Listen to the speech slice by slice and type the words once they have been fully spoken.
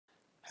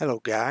Hello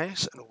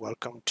guys, and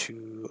welcome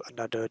to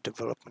another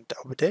development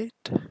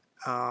update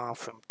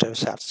from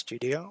TOSAT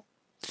Studio.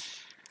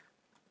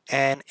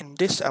 And in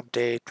this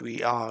update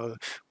we are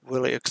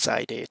really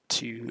excited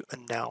to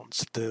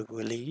announce the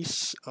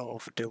release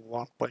of the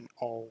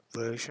 1.0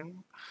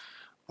 version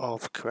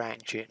of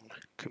CRYENGINE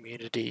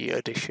Community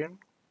Edition.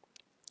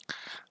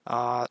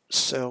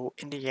 So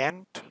in the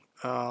end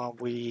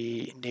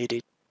we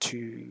needed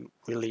to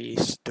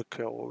release the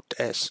code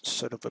as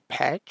sort of a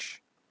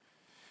patch.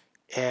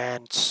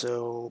 And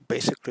so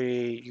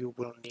basically you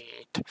will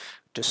need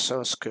the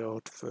source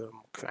code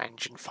from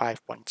CryEngine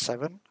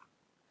 5.7,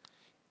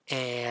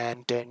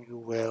 and then you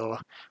will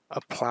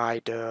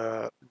apply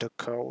the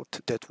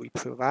code that we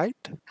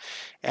provide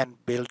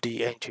and build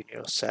the engine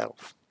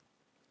yourself.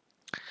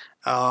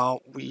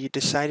 We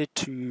decided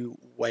to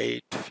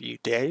wait a few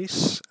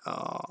days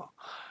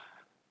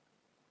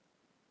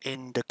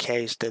in the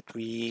case that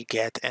we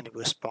get any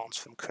response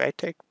from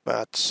Crytek,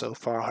 but so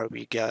far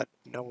we got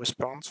no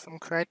response from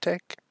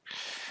Crytek.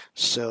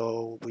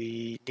 So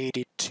we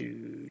needed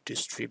to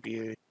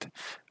distribute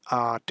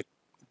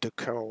the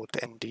code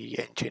and the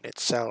engine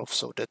itself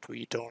so that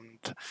we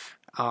don't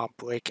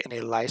break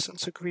any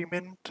license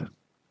agreement,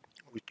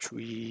 which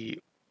we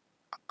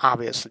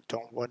obviously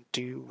don't want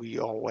to. We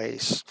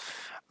always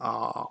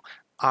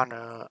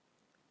honor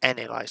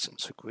any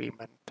license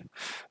agreement.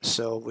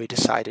 So we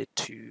decided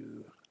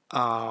to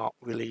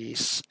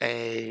release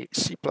a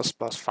C++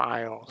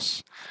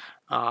 files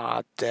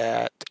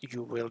that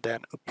you will then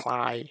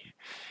apply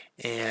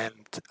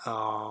and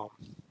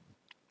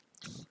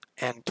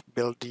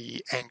build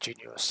the engine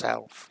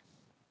yourself.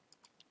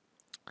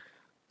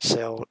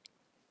 So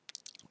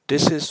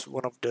this is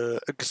one of the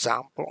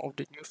example of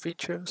the new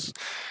features,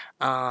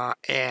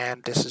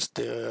 and this is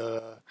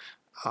the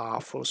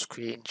full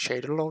screen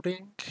shader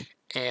loading,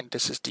 and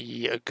this is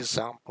the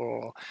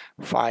example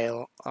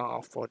file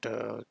for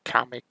the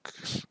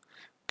comics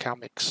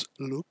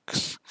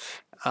looks.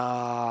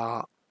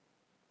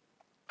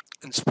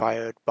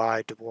 Inspired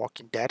by the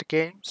Walking Dead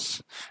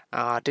games.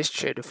 This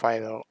shader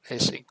file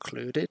is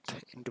included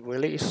in the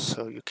release,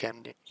 so you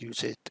can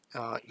use it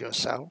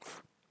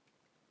yourself.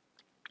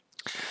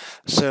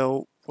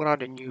 So what are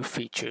the new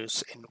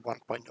features in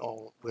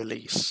 1.0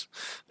 release?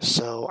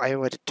 So I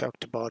already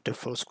talked about the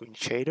full screen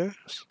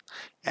shaders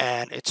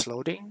and its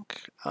loading.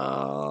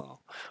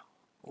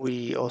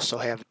 We also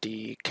have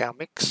the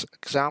comics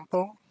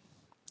example.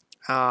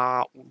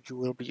 You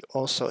will be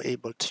also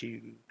able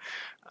to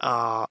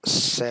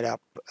set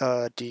up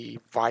the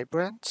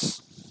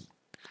vibrance.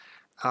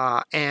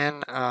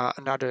 And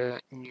another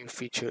new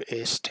feature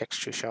is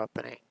texture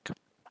sharpening.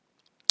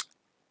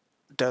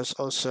 There's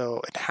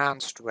also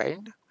enhanced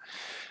rain.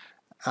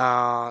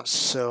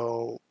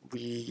 So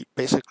we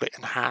basically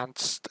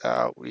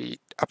we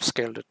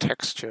upscale the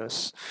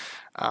textures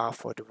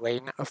for the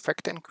rain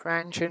effect in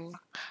CryEngine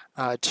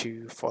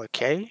to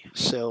 4K.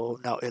 So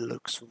now it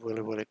looks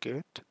really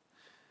good.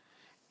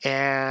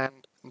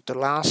 And the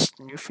last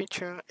new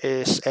feature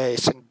is a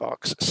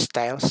sandbox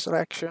style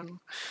selection.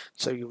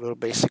 So you will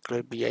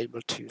basically be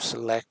able to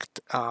select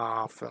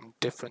from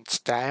different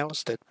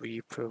styles that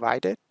we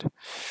provided.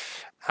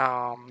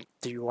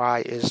 The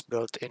UI is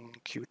built in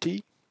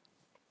Qt.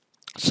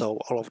 So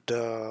all of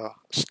the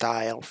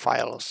style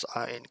files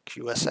are in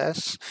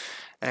QSS,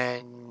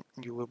 and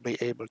you will be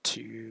able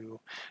to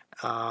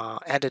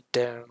edit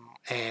them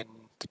and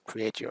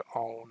create your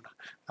own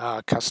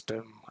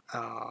custom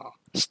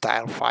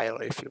style file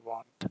if you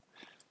want.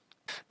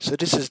 So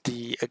this is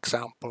the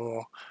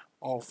example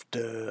of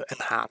the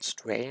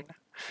enhanced rain.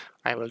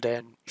 I will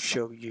then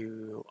show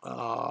you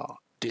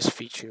this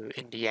feature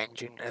in the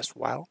engine as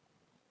well.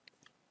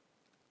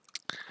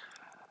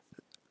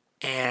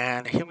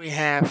 And here we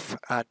have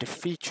the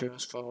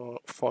features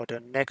for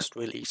the next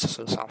release,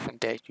 so something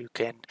that you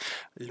can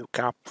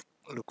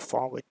look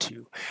forward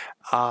to.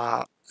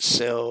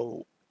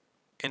 So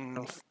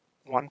in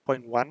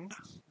 1.1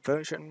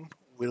 version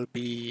will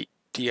be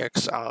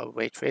DXR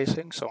ray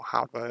tracing, so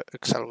hardware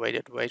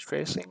accelerated ray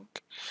tracing,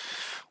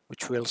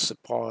 which will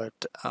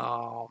support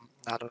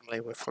not only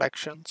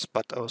reflections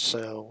but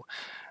also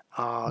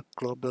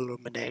global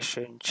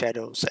illumination,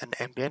 shadows, and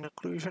ambient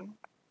occlusion.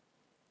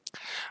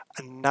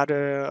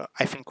 Another,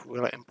 I think,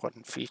 really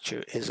important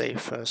feature is a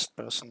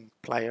first-person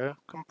player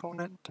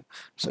component.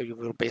 So you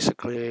will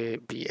basically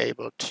be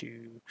able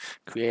to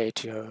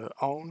create your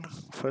own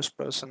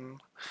first-person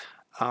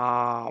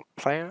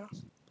player.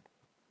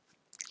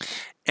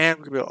 And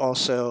we will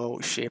also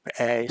ship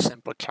a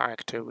simple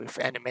character with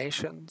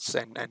animations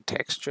and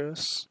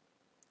textures.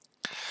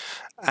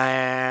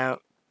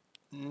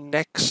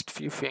 Next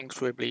few things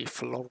will be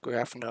flow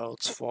graph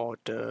nodes for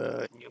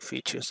the new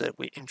features that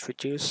we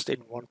introduced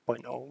in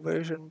 1.0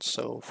 version.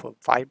 So for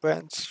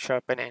vibrance,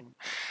 sharpening,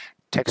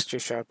 texture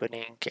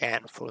sharpening,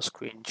 and full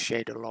screen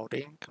shader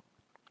loading.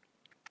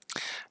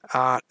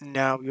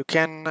 Now you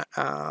can,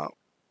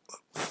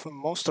 for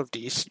most of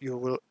these,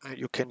 you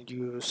can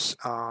use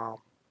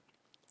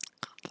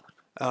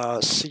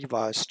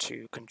CVAs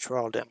to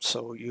control them,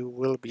 so you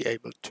will be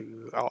able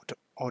to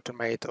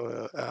automate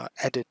or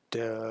edit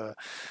the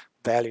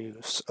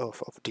values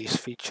of these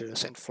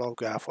features in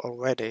FlowGraph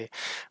already,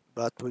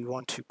 but we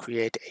want to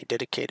create a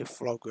dedicated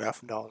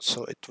FlowGraph node,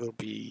 so it will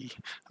be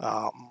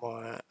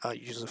more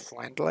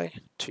user-friendly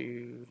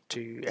to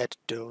edit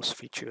those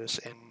features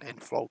in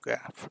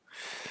FlowGraph.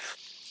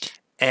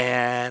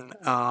 And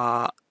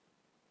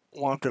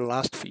one of the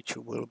last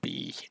feature will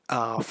be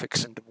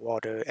fixing the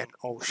water and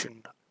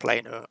ocean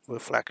planar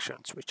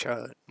reflections, which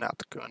are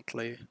not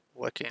currently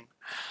working.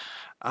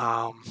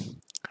 Now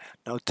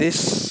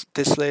this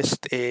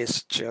list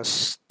is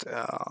just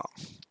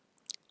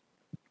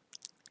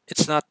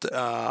it's not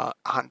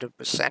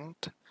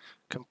 100%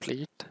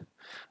 complete.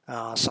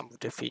 Some of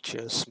the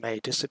features may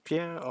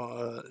disappear,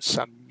 or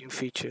some new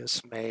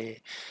features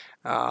may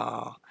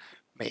come,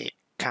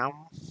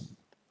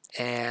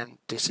 and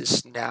this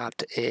is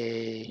not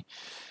a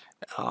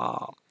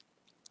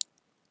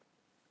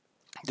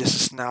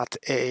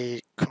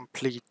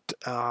complete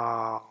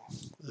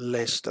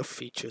list of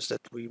features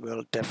that we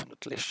will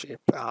definitely ship.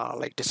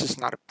 Like, this is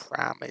not a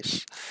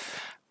promise,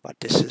 but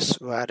this is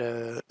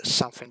rather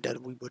something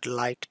that we would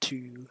like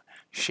to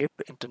ship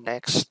in the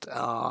next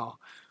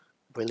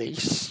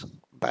release.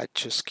 But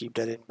just keep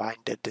that in mind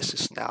that this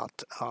is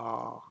not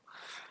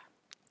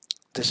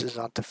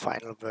the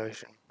final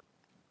version.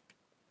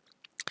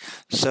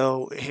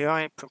 So here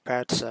I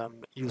prepared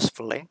some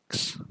useful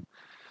links.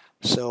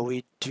 So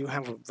we do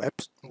have a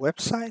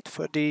website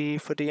for the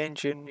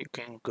engine. You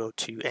can go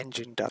to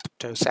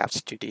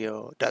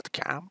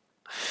engine.tosafstudio.com.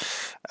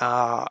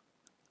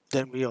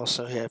 Then we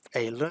also have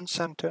a Learn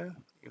Center.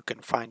 You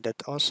can find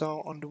that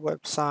also on the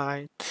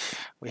website.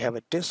 We have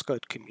a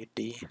Discord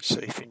community, so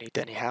if you need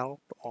any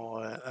help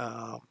or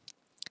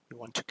you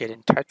want to get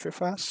in touch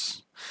with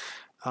us,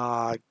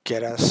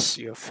 get us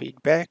your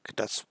feedback.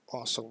 That's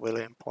also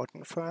really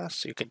important for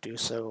us. You can do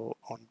so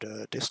on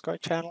the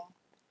Discord channel.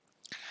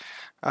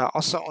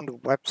 Also on the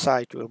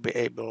website, you'll be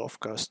able, of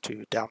course,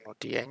 to download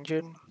the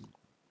engine.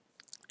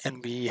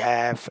 And we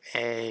have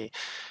a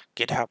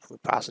GitHub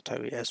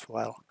repository as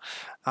well.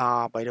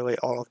 By the way,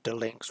 all of the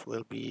links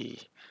will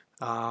be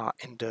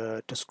in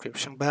the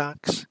description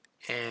box.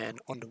 And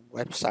on the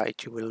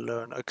website, you will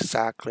learn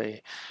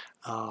exactly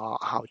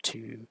how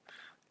to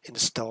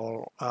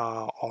install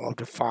all of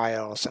the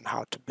files and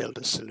how to build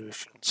a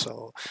solution.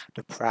 So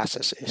the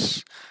process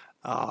is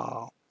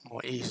more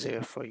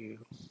easier for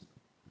you.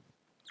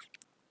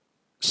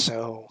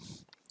 So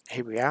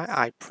here we are.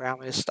 I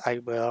promised I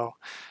will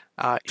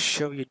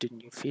show you the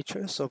new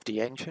features of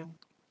the engine.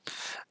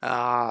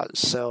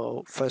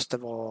 So first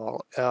of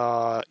all,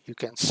 you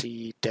can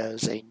see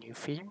there's a new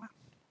theme,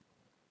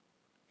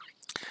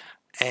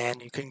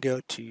 and you can go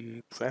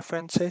to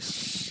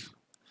Preferences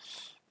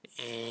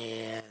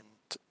and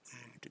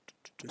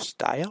to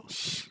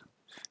Styles,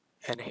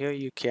 and here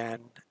you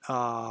can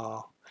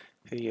here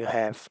you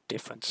have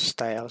different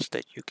styles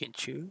that you can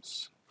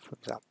choose. For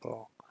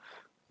example,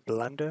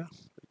 Blender,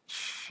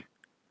 which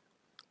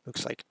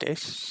looks like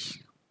this.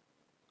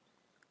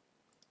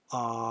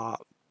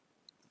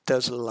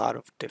 There's a lot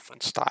of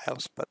different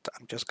styles, but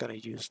I'm just gonna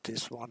use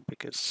this one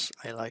because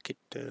I like it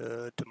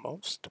the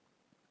most.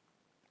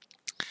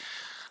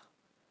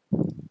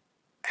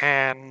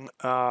 And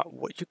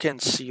what you can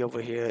see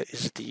over here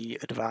is the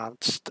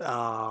advanced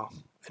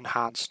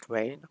enhanced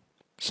rain.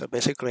 So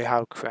basically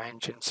how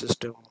CRYENGINE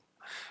system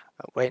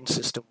rain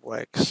system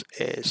works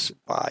is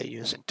by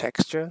using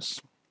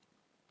textures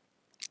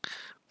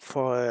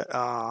for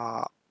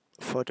the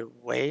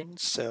rain.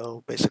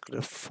 So basically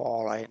the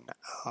falling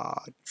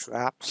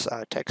drops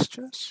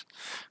textures,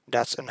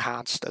 that's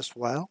enhanced as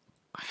well.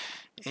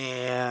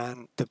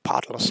 And the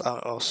puddles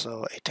are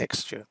also a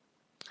texture.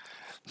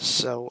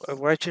 So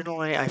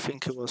originally I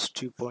think it was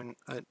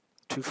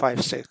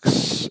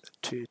 2.256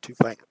 to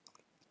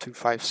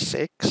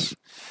 2.256,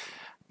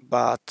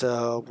 but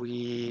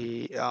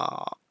we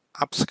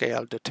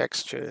upscaled the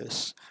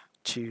textures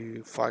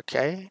to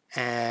 4K,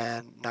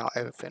 and now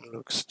everything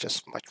looks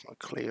just much more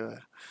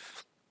clearer.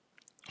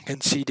 You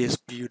can see this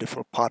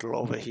beautiful puddle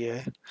over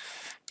here,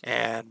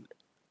 and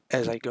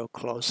as I go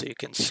closer you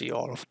can see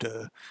all of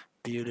the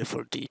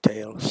beautiful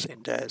details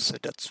in there, so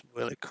that's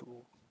really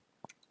cool.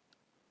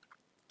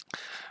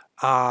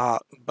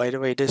 By the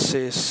way, this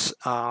is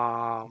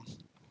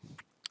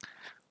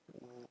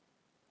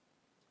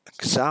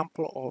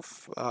example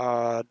of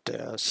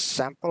the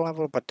sample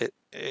level, but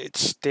it's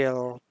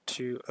still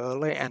too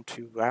early and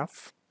too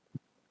rough.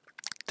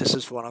 This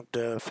is one of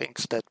the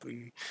things that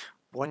we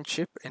won't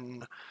ship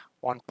in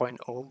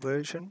 1.0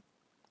 version,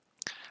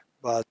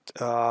 but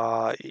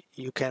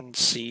you can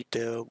see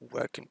the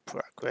work in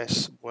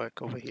progress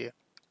work over here.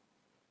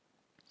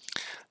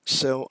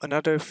 So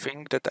another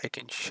thing that I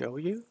can show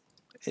you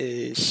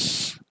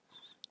is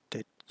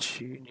the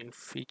two new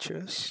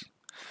features,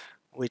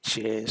 which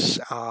is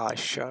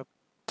sharp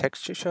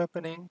texture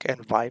sharpening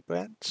and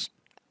vibrance.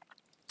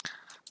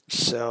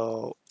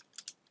 So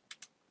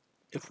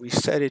if we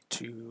set it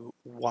to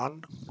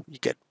 1, you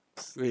get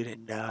really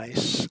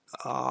nice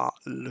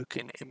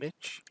looking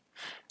image,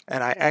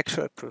 and I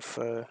actually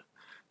prefer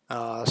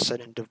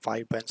setting the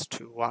vibrance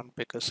to 1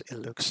 because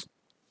it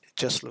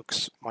just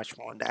looks much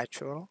more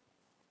natural.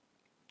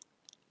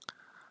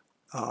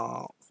 We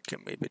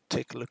can maybe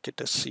take a look at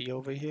the sea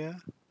over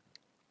here.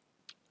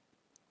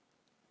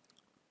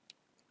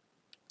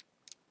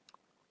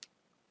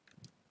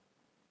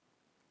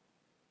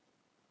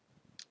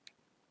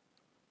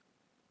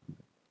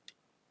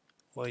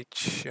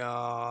 Which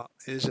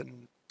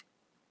isn't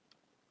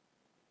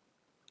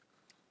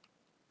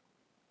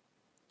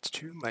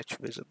too much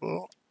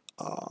visible,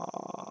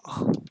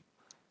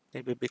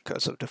 maybe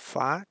because of the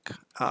fog,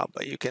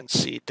 but you can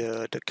see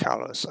the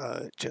colors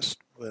are just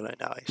really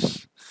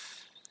nice.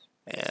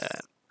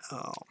 And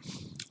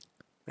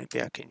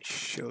maybe I can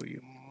show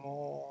you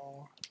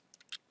more.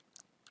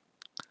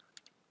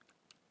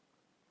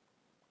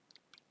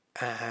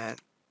 And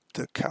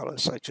the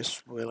colors are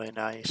just really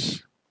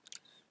nice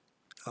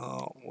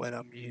when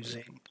I'm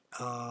using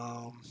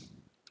the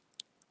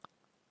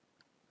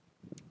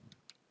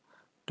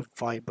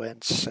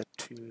vibrance set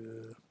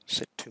to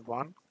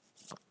 1.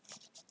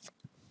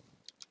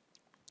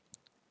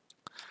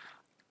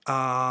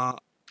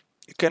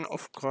 You can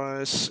of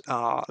course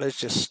let's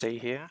just stay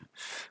here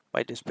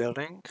by this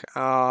building.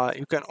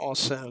 You can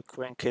also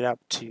crank it up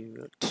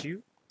to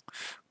 2,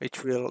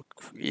 which will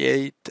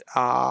create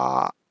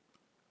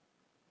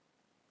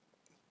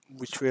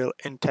which will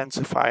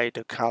intensify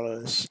the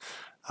colors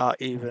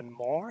even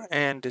more,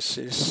 and this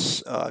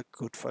is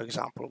good, for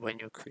example, when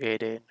you're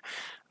creating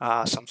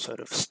some sort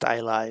of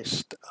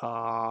stylized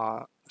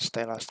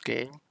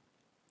game.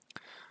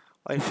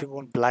 Or if you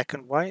want black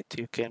and white,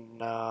 you can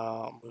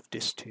move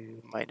this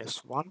to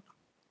 -1,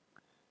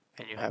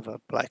 and you have a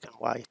black and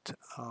white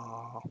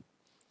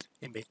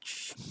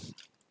image.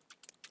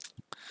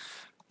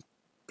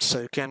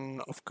 So you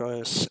can of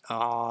course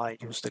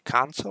use the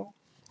console,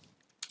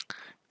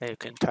 and you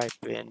can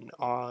type in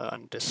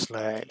on the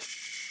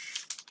slash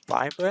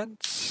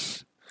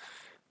vibrance,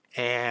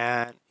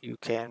 and you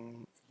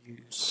can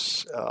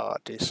use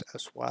this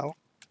as well.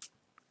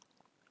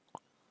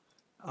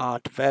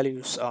 The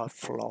values are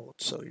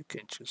float, so you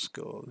can just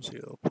go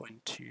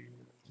 0.2.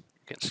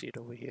 You can see it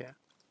over here.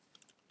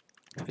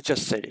 I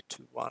just set it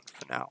to 1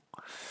 for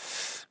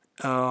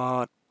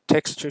now.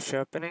 Texture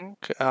sharpening,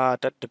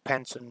 that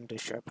depends on the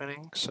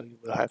sharpening, so you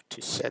will have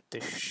to set the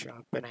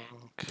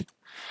sharpening.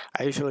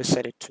 I usually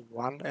set it to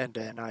 1 and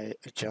then I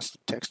adjust the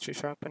texture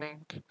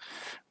sharpening,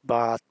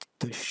 but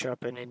the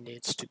sharpening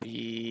needs to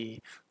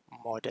be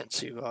more than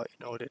 0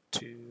 in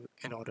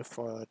order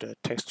for the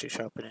texture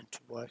sharpening to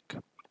work.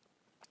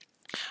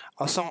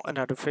 Also,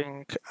 another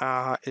thing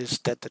is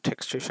that the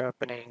texture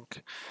sharpening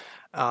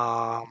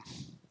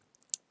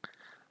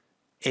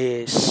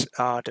is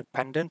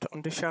dependent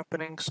on the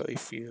sharpening. So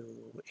if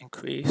you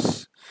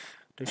increase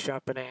the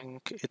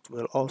sharpening, it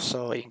will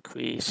also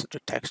increase the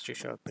texture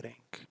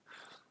sharpening.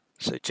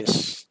 So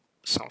just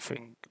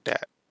something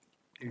that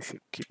you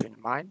should keep in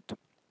mind.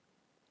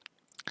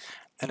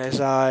 And as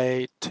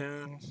I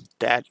turn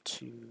that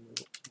to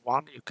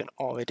 1, you can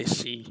already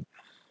see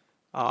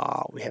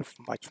we have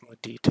much more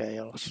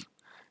details,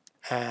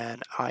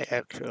 and I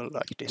actually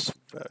like this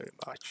very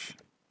much.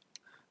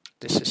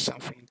 This is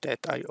something that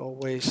I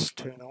always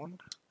turn on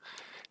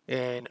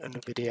in a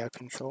NVIDIA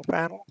control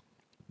panel,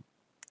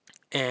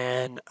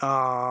 and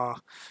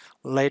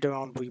later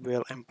on we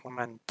will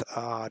implement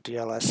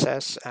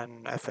DLSS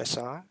and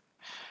FSR,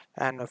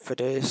 and for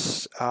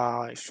this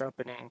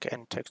sharpening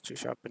and texture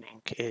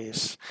sharpening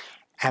is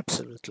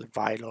absolutely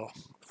vital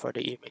for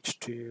the image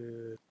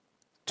to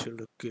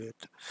look good.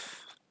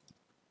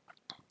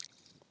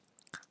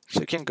 So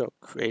you can go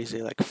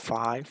crazy like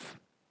 5.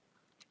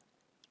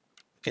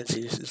 You can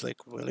see this is like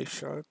really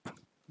sharp,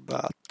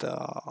 but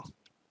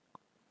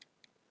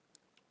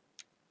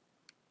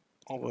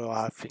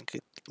overall I think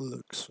it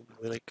looks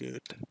really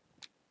good.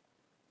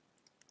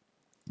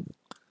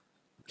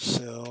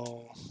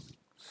 So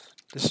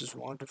this is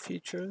one of the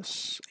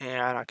features,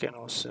 and I can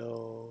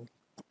also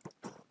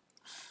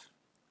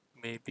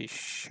maybe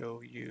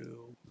show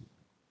you.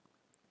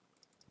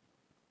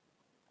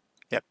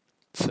 Yep,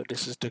 so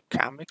this is the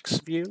comics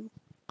view.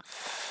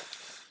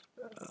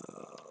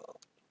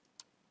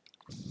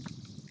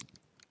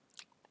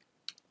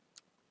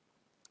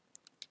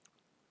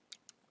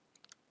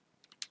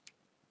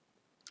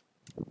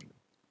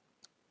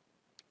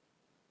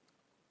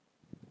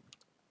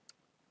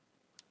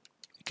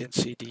 You can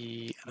see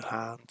the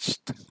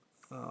enhanced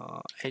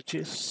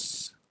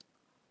edges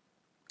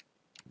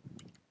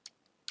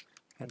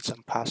and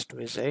some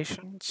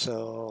pasteurization.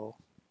 So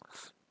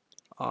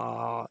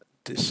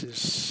this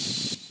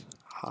is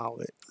how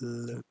it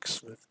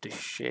looks with the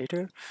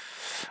shader.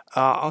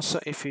 Also,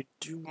 if you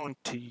do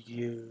want to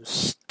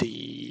use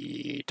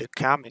the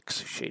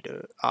comics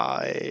shader,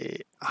 I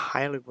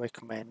highly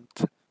recommend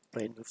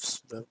playing with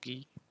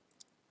Swiggy.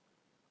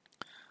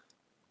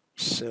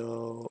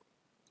 So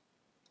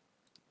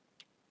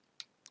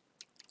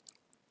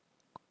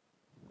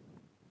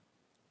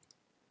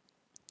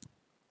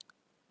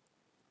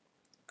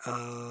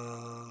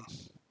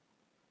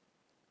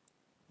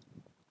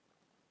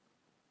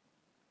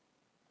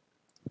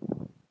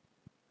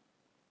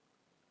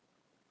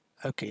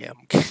Okay,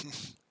 I'm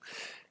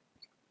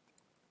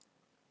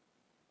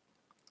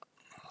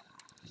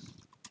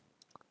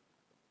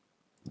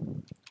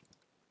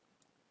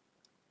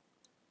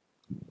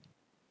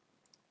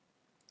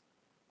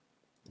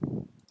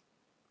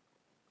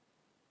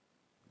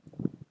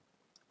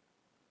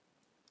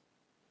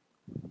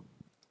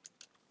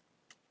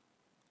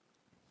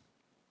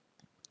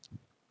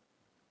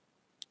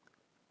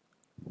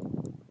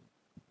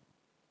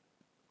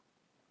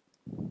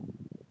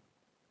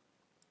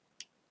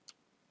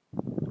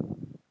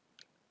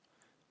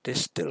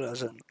this still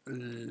doesn't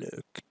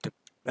look the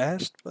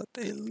best, but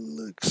it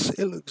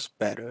looks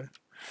better.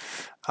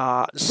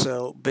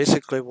 So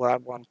basically what I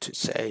want to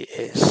say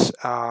is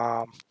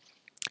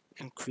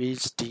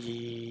increase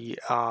the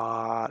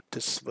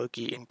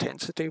swirly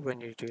intensity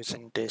when you're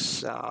using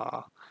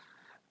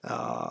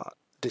uh,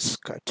 this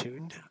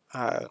cartoon,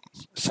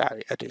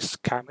 this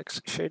comics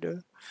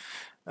shader,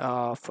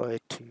 for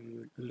it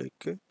to look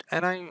good.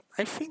 And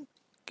I think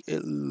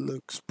it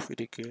looks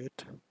pretty good,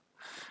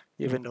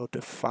 even though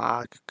the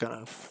fog kind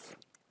of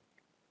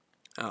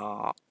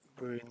uh,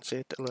 ruins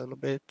it a little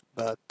bit,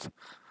 but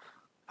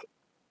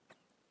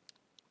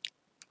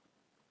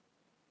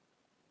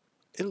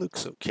it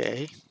looks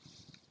okay.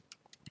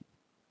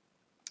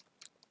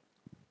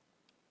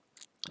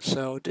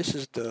 So this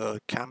is the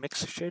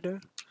comics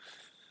shader,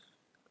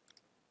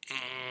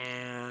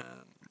 and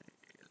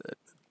it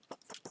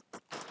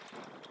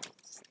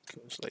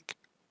goes like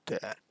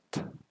that.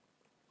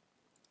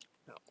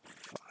 No,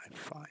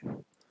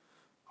 five.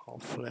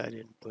 Hopefully I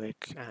didn't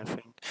break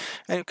anything.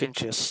 And you can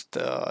just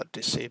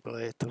disable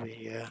it over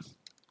here,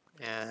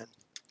 and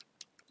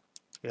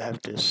you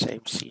have the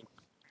same scene.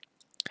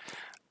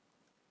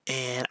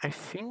 And I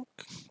think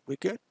we're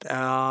good.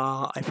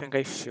 I think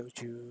I showed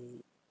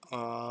you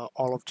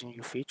all of the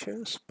new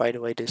features. By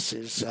the way, this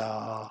is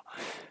um,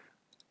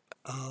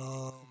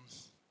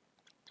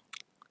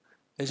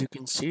 as you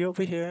can see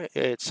over here,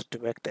 it's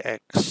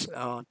DirectX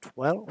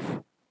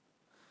 12,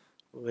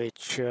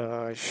 which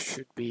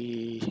should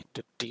be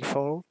the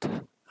default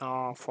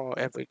for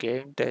every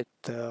game that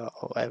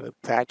or every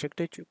project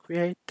that you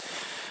create.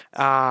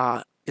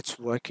 It's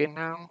working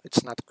now.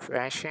 It's not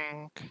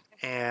crashing,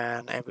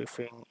 and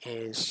everything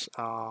is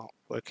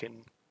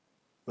working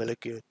really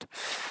good.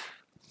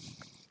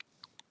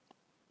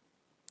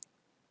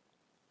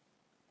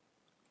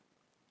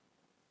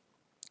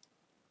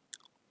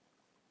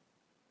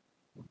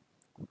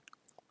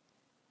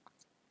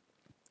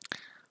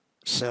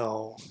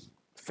 So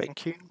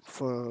thank you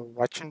for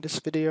watching this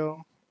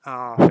video.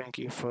 Thank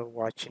you for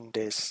watching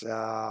this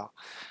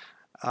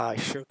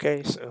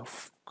showcase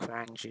of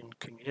CRYENGINE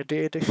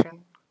Community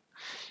Edition.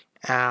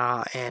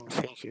 And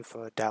thank you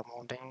for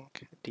downloading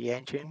the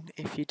engine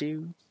if you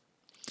do.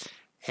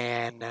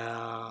 And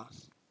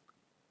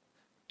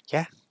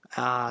yeah,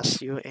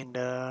 see you in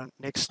the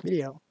next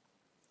video.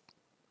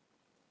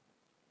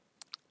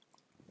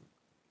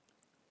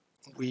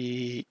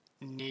 We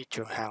need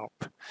your help.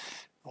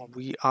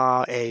 We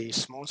are a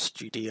small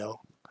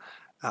studio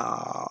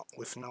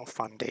with no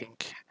funding,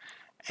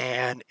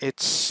 and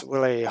it's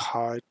really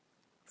hard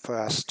for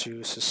us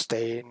to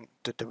sustain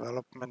the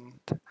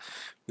development.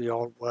 We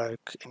all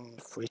work in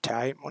free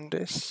time on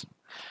this,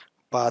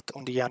 but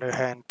on the other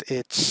hand,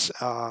 it's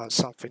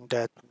something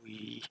that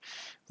we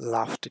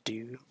love to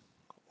do.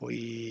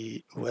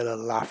 We really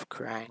love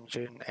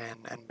CryEngine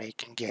and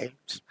making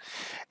games,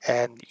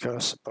 and your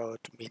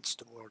support means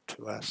the world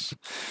to us.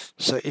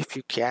 So if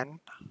you can,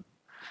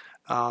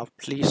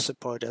 please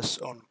support us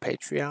on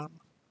Patreon.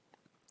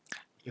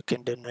 You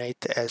can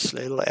donate as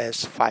little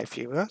as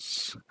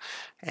 €5.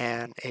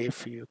 And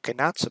if you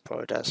cannot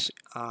support us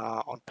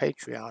on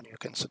Patreon, you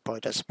can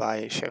support us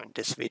by sharing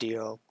this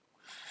video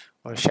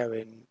or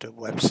sharing the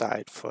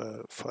website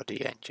for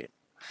the engine.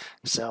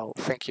 So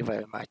thank you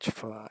very much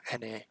for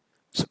any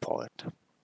support.